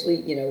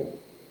especially,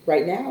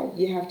 right now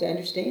you have to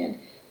understand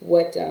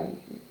what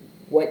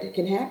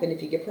can happen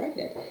if you get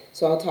pregnant.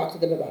 So I'll talk to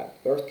them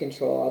about birth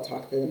control. I'll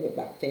talk to them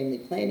about family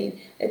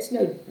planning.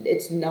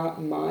 It's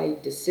not my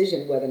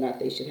decision whether or not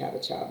they should have a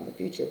child in the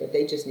future, but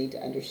they just need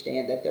to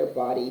understand that their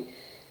body,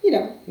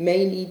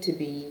 may need to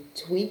be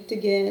tweaked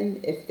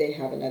again if they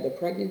have another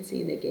pregnancy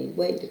and they gain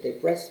weight, if they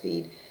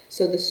breastfeed.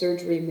 So the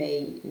surgery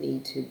may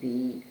need to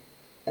be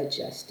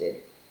adjusted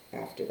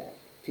after that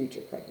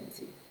future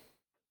pregnancy.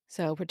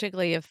 So,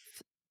 particularly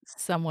if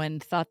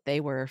someone thought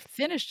they were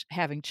finished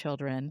having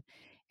children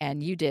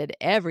and you did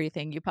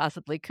everything you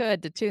possibly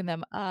could to tune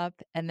them up,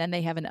 and then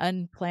they have an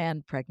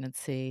unplanned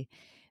pregnancy,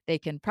 they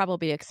can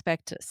probably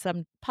expect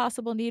some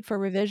possible need for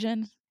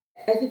revision.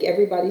 I think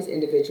everybody's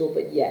individual,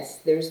 but yes,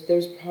 there's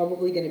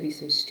probably going to be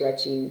some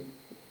stretching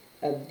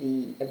of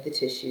the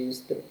tissues,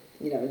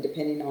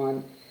 depending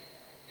on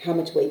how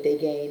much weight they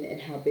gain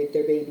and how big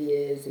their baby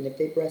is, and if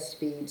they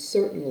breastfeed.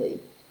 Certainly,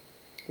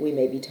 we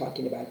may be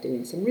talking about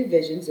doing some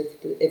revisions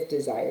if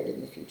desired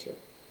in the future.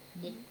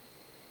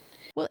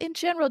 Well, in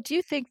general, do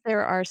you think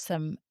there are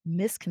some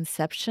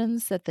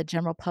misconceptions that the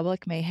general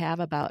public may have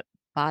about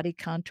body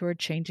contour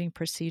changing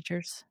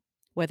procedures?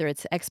 Whether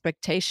it's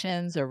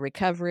expectations or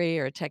recovery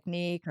or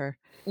technique or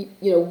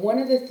One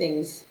of the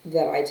things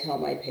that I tell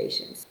my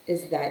patients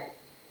is that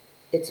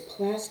it's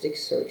plastic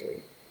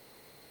surgery,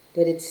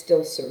 but it's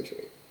still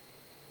surgery.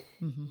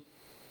 Mhm.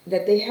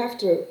 That they have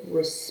to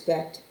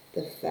respect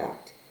the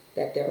fact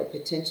that there are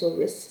potential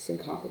risks and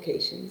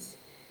complications.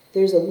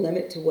 There's a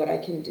limit to what I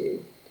can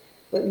do.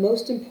 But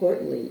most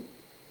importantly,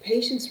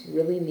 patients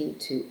really need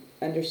to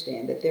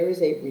understand that there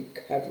is a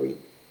recovery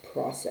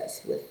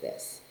process with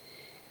this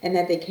and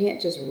that they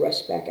can't just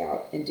rush back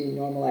out and do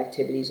normal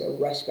activities or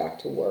rush back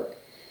to work.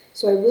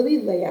 So I really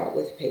lay out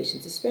with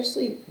patients,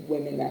 especially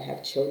women that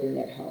have children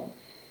at home.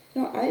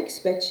 I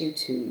expect you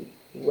to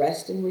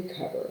rest and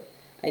recover.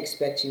 I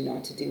expect you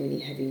not to do any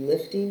heavy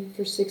lifting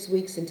for 6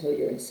 weeks until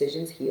your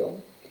incisions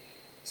heal.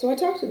 So I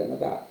talk to them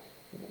about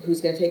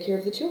who's going to take care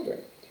of the children,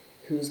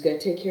 who's going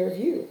to take care of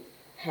you,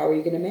 how are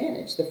you going to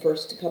manage. The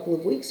first couple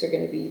of weeks are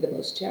going to be the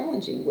most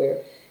challenging,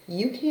 where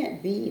you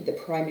can't be the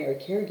primary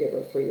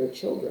caregiver for your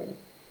children.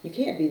 You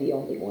can't be the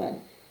only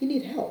one. You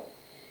need help.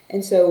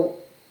 And so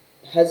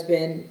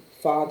husband,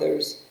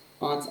 fathers,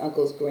 aunts,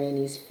 uncles,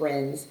 grannies,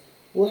 friends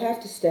will have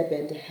to step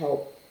in to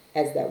help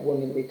as that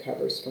woman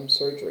recovers from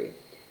surgery.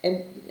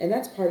 And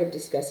that's part of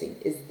discussing,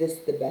 is this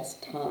the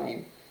best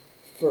time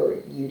for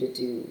you to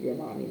do your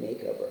mommy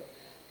makeover?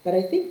 But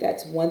I think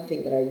that's one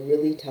thing that I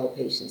really tell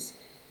patients,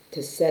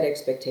 to set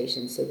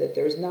expectations so that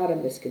there's not a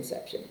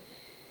misconception.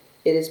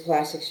 It is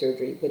plastic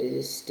surgery, but it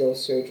is still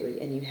surgery,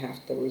 and you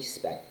have to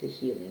respect the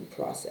healing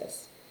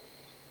process.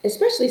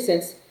 Especially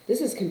since this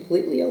is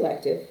completely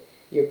elective,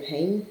 you're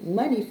paying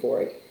money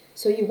for it,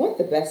 so you want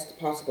the best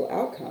possible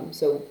outcome,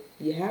 so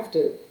you have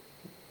to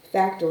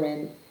factor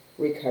in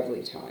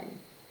recovery time.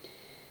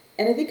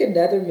 And I think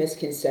another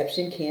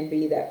misconception can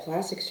be that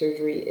plastic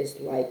surgery is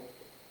like,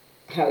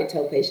 how I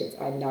tell patients,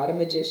 I'm not a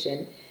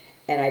magician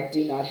and I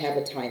do not have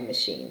a time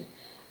machine.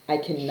 I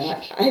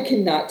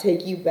cannot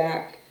take you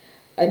back,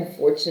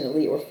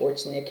 unfortunately or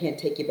fortunately, I can't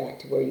take you back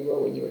to where you were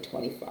when you were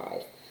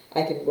 25.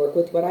 I can work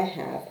with what I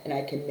have and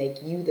I can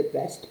make you the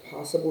best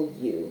possible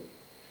you,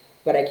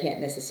 but I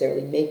can't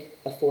necessarily make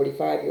a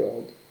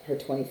 45-year-old her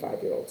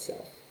 25-year-old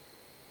self.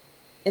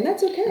 And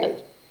that's That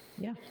okay.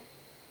 yeah,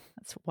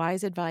 that's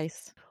wise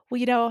advice.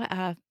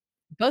 Well,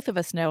 both of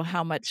us know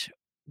how much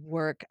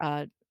work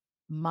a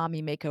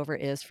mommy makeover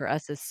is for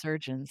us as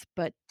surgeons,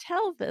 but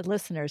tell the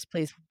listeners,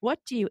 please, what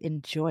do you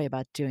enjoy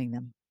about doing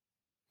them?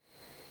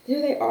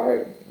 They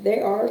are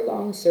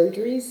long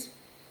surgeries,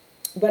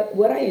 but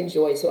what I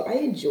enjoy, so I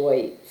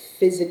enjoy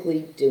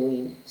physically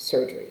doing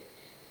surgery.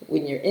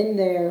 When you're in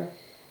there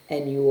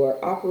and you're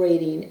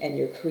operating and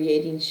you're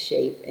creating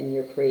shape and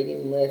you're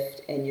creating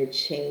lift and you're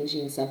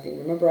changing something.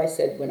 Remember I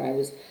said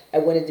I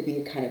wanted to be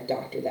the kind of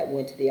doctor that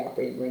went to the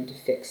operating room to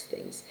fix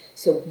things.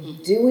 So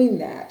doing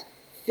that,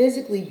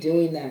 physically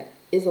doing that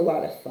is a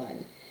lot of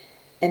fun.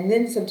 And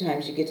then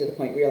sometimes you get to the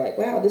point where you're like,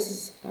 wow, this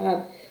is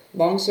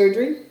long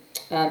surgery.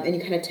 And you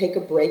kind of take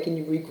a break and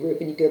you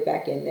regroup and you go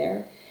back in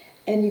there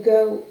and you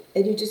go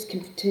and you just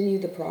continue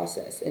the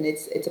process. And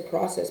it's a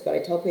process, but I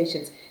tell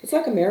patients it's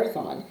like a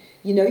marathon.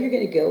 You're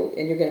going to go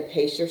and you're going to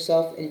pace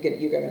yourself, and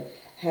you're going to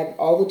have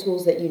all the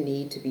tools that you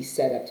need to be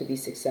set up to be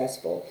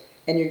successful.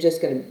 And you're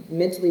just going to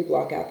mentally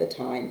block out the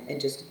time and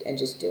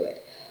just do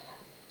it.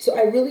 So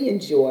I really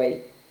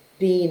enjoy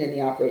being in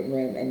the operating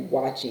room and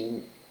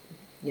watching,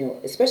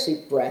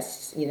 especially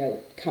breasts,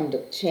 come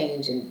to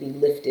change and be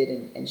lifted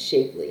and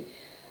shapely.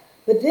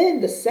 But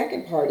then the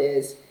second part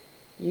is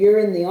you're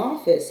in the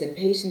office and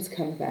patients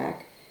come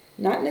back,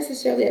 not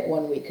necessarily at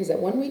 1 week, because at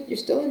 1 week you're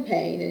still in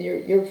pain and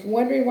you're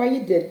wondering why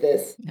you did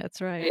this.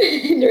 That's right.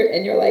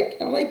 And you're like,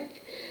 I'm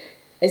like,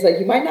 it's like,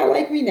 you might not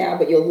like me now,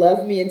 but you'll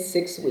love me in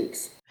 6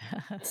 weeks.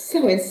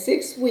 So in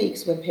 6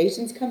 weeks, when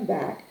patients come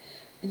back,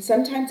 and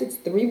sometimes it's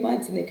 3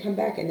 months, and they come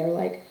back and they're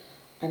like,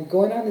 I'm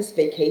going on this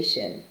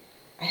vacation.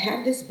 I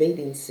have this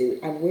bathing suit.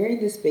 I'm wearing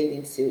this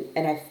bathing suit,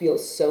 and I feel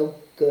so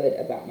good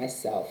about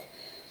myself.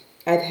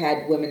 I've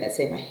had women that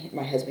say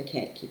my husband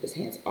can't keep his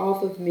hands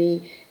off of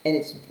me, and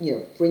it's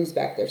brings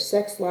back their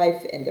sex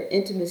life and their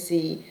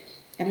intimacy.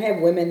 And I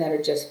have women that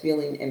are just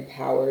feeling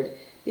empowered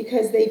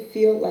because they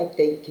feel like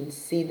they can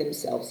see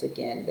themselves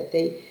again. That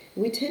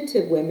we tend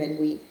to, women,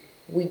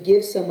 we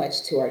give so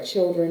much to our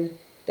children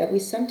that we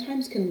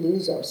sometimes can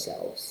lose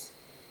ourselves.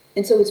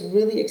 And so it's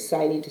really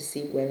exciting to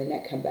see women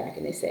that come back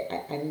and they say,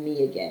 I'm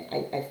me again.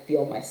 I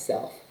feel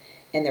myself.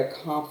 And they're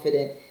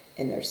confident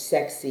and they're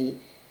sexy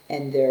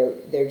and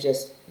they're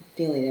just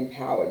feeling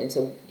empowered. And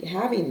so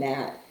having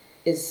that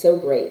is so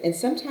great. And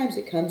sometimes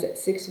it comes at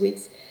 6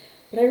 weeks.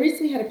 But I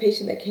recently had a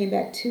patient that came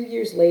back 2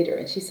 years later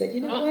and she said, you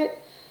know what?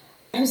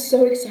 I'm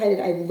so excited.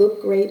 I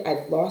look great.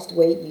 I've lost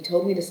weight. You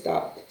told me to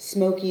stop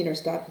smoking or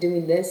stop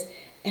doing this.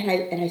 And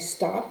I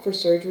stopped for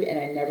surgery and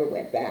I never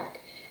went back.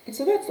 And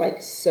so that's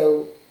like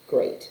so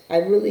great.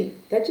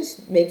 That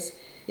just makes,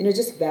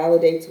 just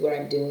validates what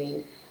I'm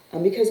doing.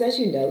 Because as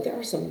you know, there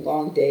are some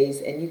long days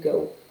and you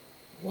go,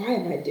 why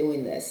am I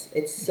doing this?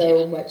 It's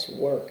so much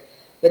work.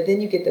 But then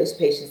you get those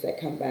patients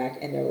that come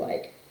back and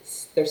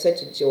they're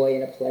such a joy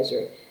and a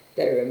pleasure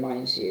that it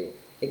reminds you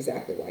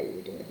exactly why you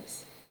were doing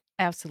this.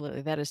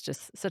 Absolutely. That is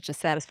just such a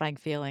satisfying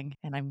feeling,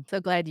 and I'm so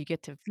glad you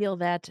get to feel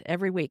that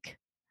every week.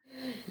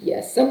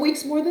 Yes, some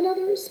weeks more than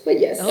others, but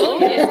yes. Oh,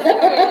 yes,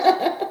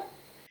 of course.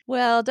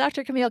 Well,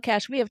 Dr. Camille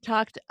Cash, we have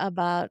talked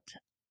about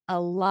a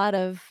lot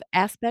of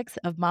aspects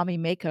of mommy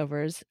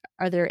makeovers.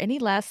 Are there any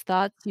last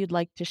thoughts you'd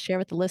like to share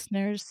with the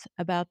listeners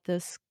about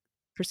this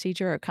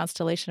procedure or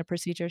constellation of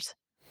procedures?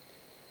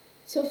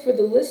 So, for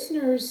the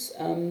listeners,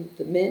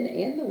 the men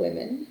and the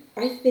women,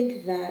 I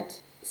think that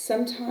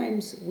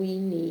sometimes we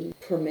need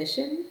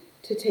permission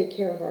to take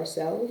care of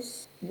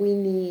ourselves. We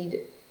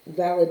need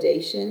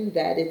validation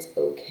that it's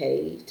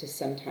okay to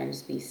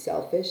sometimes be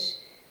selfish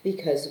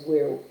because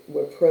we're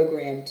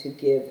programmed to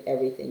give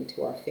everything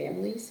to our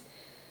families.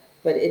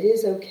 But it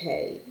is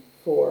okay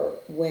for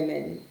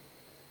women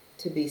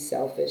to be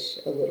selfish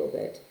a little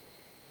bit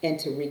and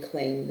to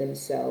reclaim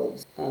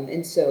themselves.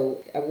 And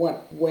so I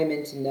want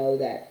women to know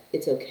that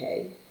it's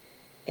okay.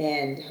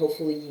 And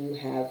hopefully you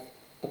have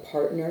a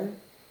partner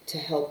to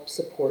help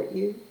support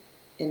you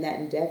in that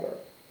endeavor.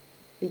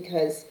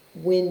 Because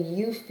when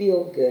you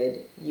feel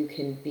good, you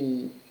can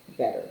be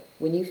better.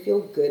 When you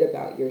feel good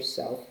about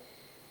yourself,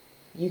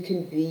 you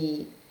can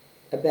be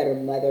a better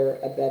mother,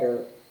 a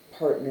better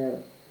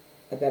partner,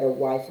 a better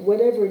wife,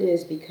 whatever it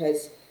is,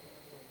 because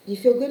you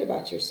feel good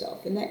about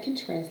yourself. And that can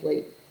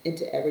translate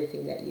into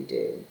everything that you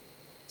do.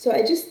 So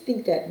I just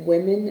think that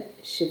women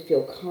should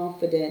feel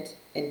confident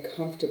and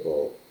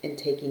comfortable in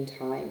taking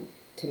time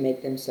to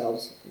make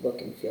themselves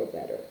look and feel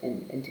better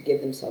and to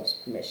give themselves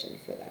permission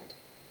for that.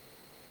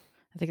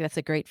 I think that's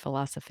a great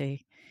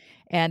philosophy.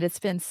 And it's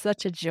been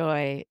such a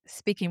joy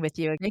speaking with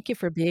you. Thank you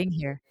for being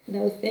here.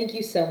 No, thank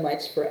you so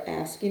much for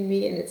asking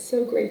me, and it's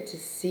so great to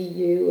see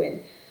you.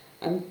 And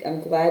I'm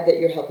glad that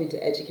you're helping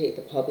to educate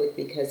the public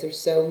because there's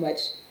so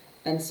much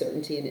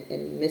uncertainty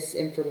and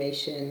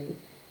misinformation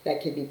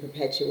that can be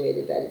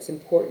perpetuated that it's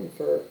important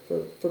for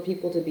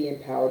people to be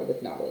empowered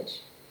with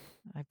knowledge.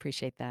 I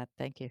appreciate that.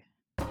 Thank you.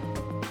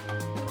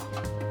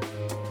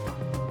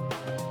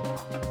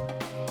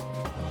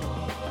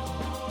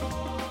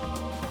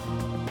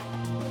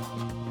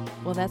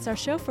 Well, that's our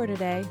show for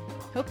today.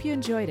 Hope you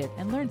enjoyed it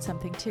and learned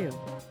something too.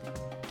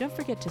 Don't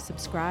forget to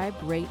subscribe,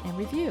 rate, and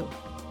review.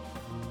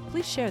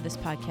 Please share this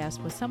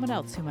podcast with someone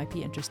else who might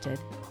be interested.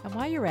 And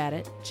while you're at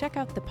it, check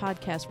out the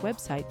podcast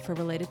website for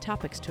related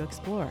topics to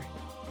explore.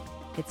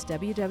 It's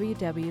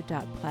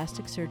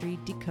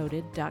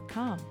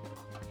www.plasticsurgerydecoded.com.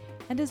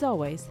 And as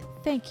always,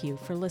 thank you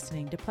for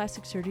listening to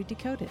Plastic Surgery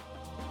Decoded.